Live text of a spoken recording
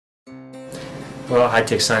Well,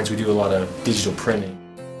 high-tech science, we do a lot of digital printing.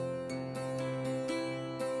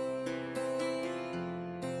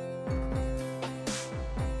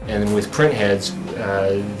 And with print heads,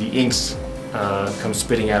 the inks come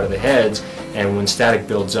spitting out of the heads, and when static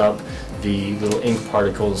builds up, the little ink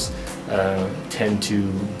particles tend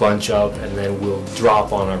to bunch up and then will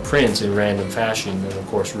drop on our prints in random fashion and of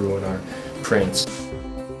course ruin our prints.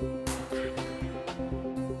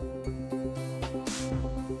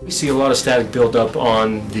 We see a lot of static buildup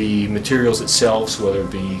on the materials itself, whether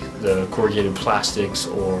it be the corrugated plastics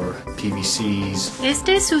or PVCs.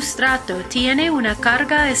 Este sustrato tiene una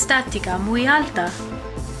carga estática muy alta.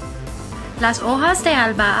 Las hojas de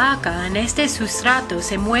albahaca en este sustrato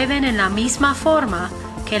se mueven en la misma forma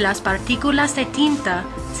que las partículas de tinta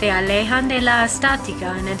se alejan de la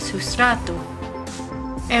estática en el sustrato.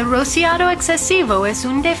 El rociado excesivo es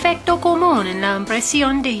un defecto común en la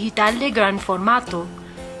impresión digital de gran formato.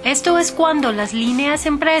 Esto es cuando las líneas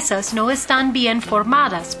impresas no están bien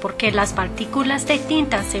formadas porque las partículas de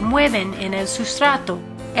tinta se mueven en el sustrato.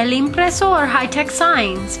 El impresor High-Tech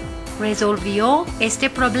Science resolvió este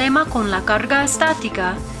problema con la carga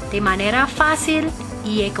estática de manera fácil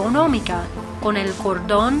y económica con el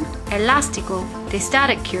cordón elástico de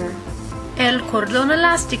Staticure. El cordón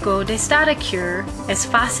elástico de Staticure es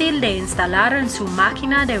fácil de instalar en su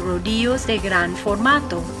máquina de rodillos de gran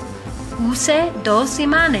formato. Use dos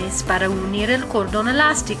imanes para unir el cordón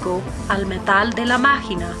elástico al metal de la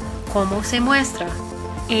máquina, como se muestra.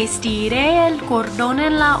 Estire el cordón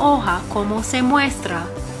en la hoja como se muestra,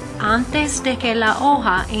 antes de que la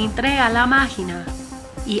hoja entre a la máquina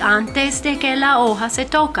y antes de que la hoja se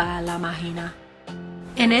toca a la máquina.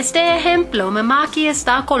 En este ejemplo, Mimaki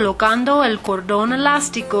está colocando el cordón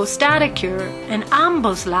elástico Staticure en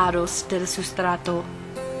ambos lados del sustrato.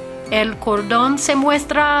 El cordón se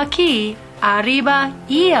muestra aquí, arriba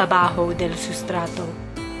y abajo del sustrato.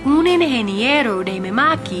 Un ingeniero de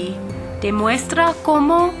Mimaki demuestra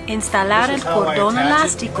cómo instalar el cordón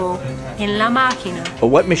elástico en la máquina.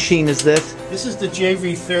 What machine is this? This is the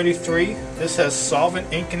JV33. This has solvent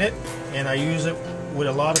ink in it, and I use it with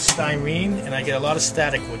a lot of styrene, and I get a lot of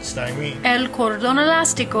static with styrene. El cordón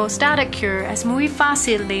elástico Staticure es muy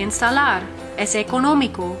fácil de instalar, es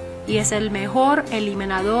económico y es el mejor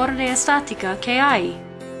eliminador de estática que hay.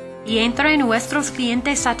 Y entre nuestros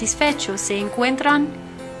clientes satisfechos se encuentran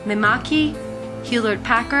Mimaki,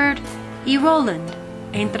 Hewlett-Packard y Roland,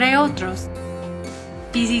 entre otros.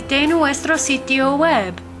 Visite nuestro sitio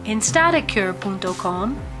web en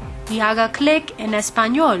staticure.com y haga clic en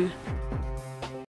Español